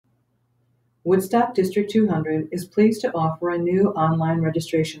Woodstock District 200 is pleased to offer a new online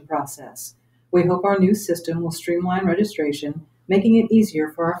registration process. We hope our new system will streamline registration, making it easier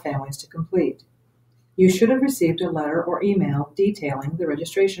for our families to complete. You should have received a letter or email detailing the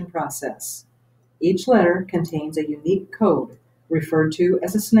registration process. Each letter contains a unique code, referred to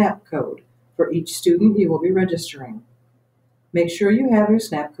as a SNAP code, for each student you will be registering. Make sure you have your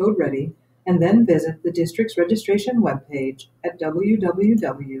SNAP code ready and then visit the district's registration webpage at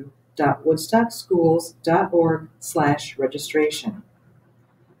www.woodstockschools.org/registration.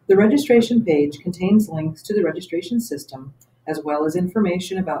 The registration page contains links to the registration system, as well as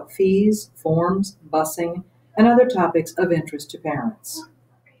information about fees, forms, busing, and other topics of interest to parents.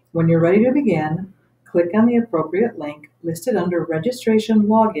 When you're ready to begin, click on the appropriate link listed under Registration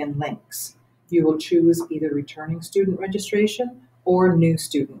Login Links. You will choose either Returning Student Registration or New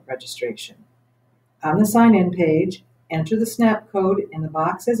Student Registration. On the sign-in page, enter the SNAP code in the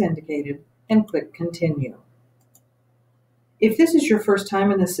box as indicated and click Continue. If this is your first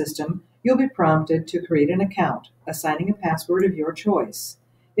time in the system, you'll be prompted to create an account, assigning a password of your choice.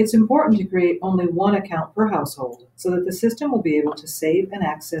 It's important to create only one account per household so that the system will be able to save and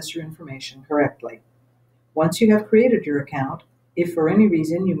access your information correctly. Once you have created your account, if for any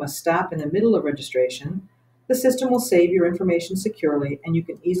reason you must stop in the middle of registration, the system will save your information securely and you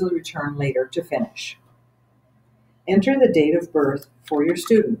can easily return later to finish. Enter the date of birth for your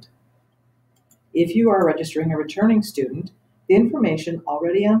student. If you are registering a returning student, the information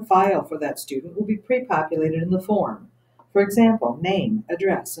already on file for that student will be pre-populated in the form. For example, name,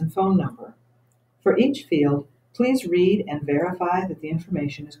 address, and phone number. For each field, please read and verify that the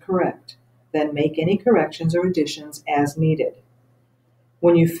information is correct. Then make any corrections or additions as needed.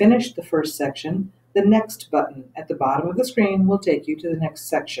 When you finish the first section, the Next button at the bottom of the screen will take you to the next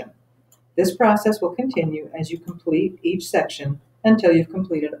section. This process will continue as you complete each section until you've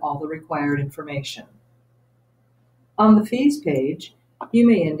completed all the required information. On the Fees page, you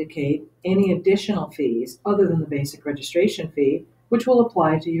may indicate any additional fees other than the basic registration fee, which will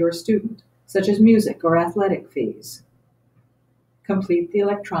apply to your student, such as music or athletic fees. Complete the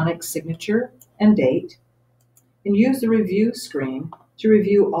electronic signature and date, and use the Review screen to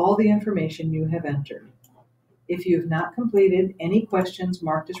review all the information you have entered. If you have not completed any questions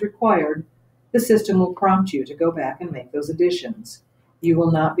marked as required, the system will prompt you to go back and make those additions. You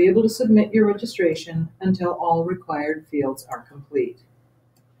will not be able to submit your registration until all required fields are complete.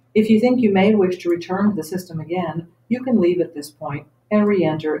 If you think you may wish to return to the system again, you can leave at this point and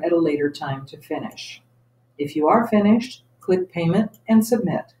re-enter at a later time to finish. If you are finished, click Payment and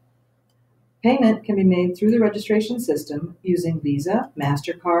Submit. Payment can be made through the registration system using Visa,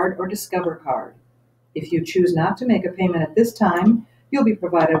 MasterCard, or Discover Card. If you choose not to make a payment at this time, you'll be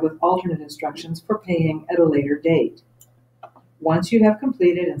provided with alternate instructions for paying at a later date. Once you have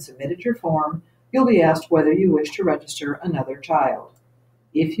completed and submitted your form, you'll be asked whether you wish to register another child.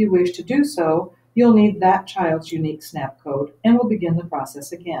 If you wish to do so, you'll need that child's unique SNAP code and will begin the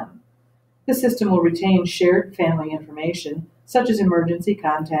process again. The system will retain shared family information, such as emergency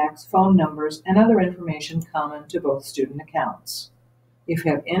contacts, phone numbers, and other information common to both student accounts. If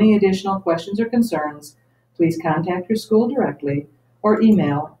you have any additional questions or concerns, please contact your school directly or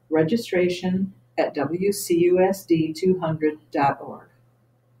email registration@wcusd200.org.